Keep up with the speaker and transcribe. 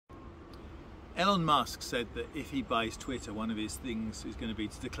Elon Musk said that if he buys Twitter, one of his things is going to be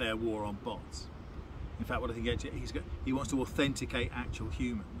to declare war on bots. In fact, what I think he wants to authenticate actual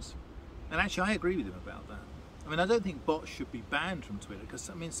humans. And actually, I agree with him about that. I mean, I don't think bots should be banned from Twitter because,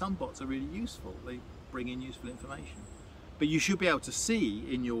 I mean, some bots are really useful. They bring in useful information. But you should be able to see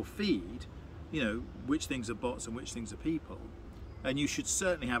in your feed, you know, which things are bots and which things are people. And you should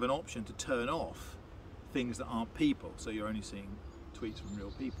certainly have an option to turn off things that aren't people, so you're only seeing tweets from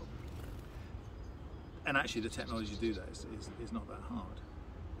real people. And actually the technology to do that is not that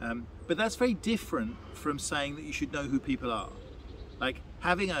hard. But that's very different from saying that you should know who people are. Like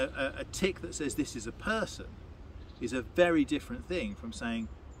having a tick that says this is a person is a very different thing from saying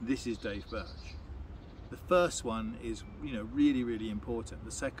this is Dave Birch. The first one is, you know, really, really important.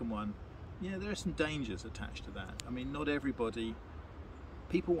 The second one, yeah, there are some dangers attached to that. I mean, not everybody,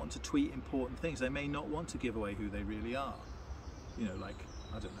 people want to tweet important things. They may not want to give away who they really are. You know, like,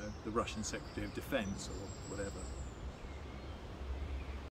 I don't know, the Russian Secretary of Defense or whatever.